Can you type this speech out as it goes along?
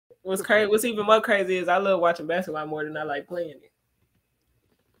What's crazy? What's even more crazy is I love watching basketball more than I like playing it.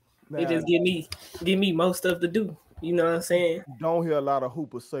 It Now, just give me most stuff to do. You know what I'm saying? don't hear a lot of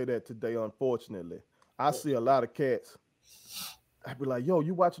hoopers say that today, unfortunately. I see a lot of cats. I'd be like, yo,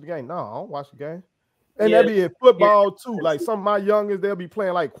 you watching the game? No, I don't watch the game. And Yeah, that be in football too. Like some of my youngest, they'll be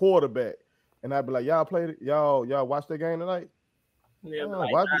playing like quarterback. And I'd be like, y'all played it? Y'all watch that game tonight? yeah, but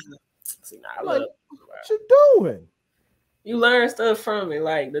like, Watch it. nah, see, nah, I Like, love. what you doing? You learn stuff from it,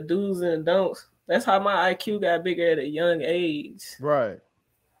 like the do's and don'ts. That's how my IQ got bigger at a young age. Right.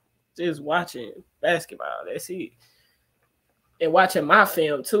 Just watching basketball. That's it. And watching my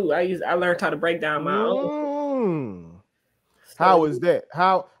film too. I learned how to break down my own. How So is that?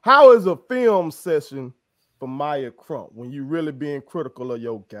 How is a film session for Miya Crump when you really being critical of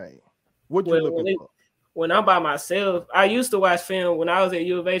your game? What you looking for? when I'm by myself, I used to watch film when I was at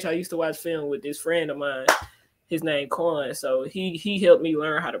U of H. I used to watch film with this friend of mine. His name Coin. So he helped me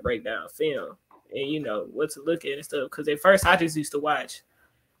learn how to break down film and you know what to look at and stuff. Because at first I just used to watch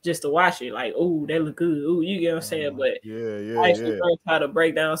just to watch it, like, oh, that look good. Oh, you get what I'm saying? But I actually learned how to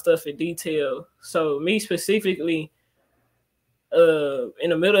break down stuff in detail. So me specifically, in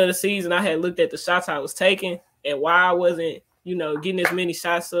the middle of the season, I had looked at the shots I was taking and why I wasn't, you know, getting as many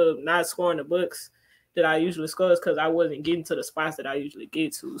shots up, not scoring the books that I usually score is because I wasn't getting to the spots that I usually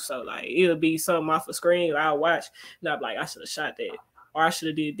get to. So like it'll be something off a screen I'll watch and I'm like, I should have shot that, or I should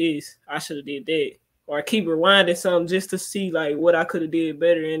have did this, I should have did that, or I keep rewinding something just to see like what I could have did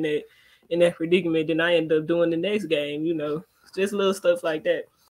better in that predicament. Then I end up doing the next game, you know, just little stuff like that.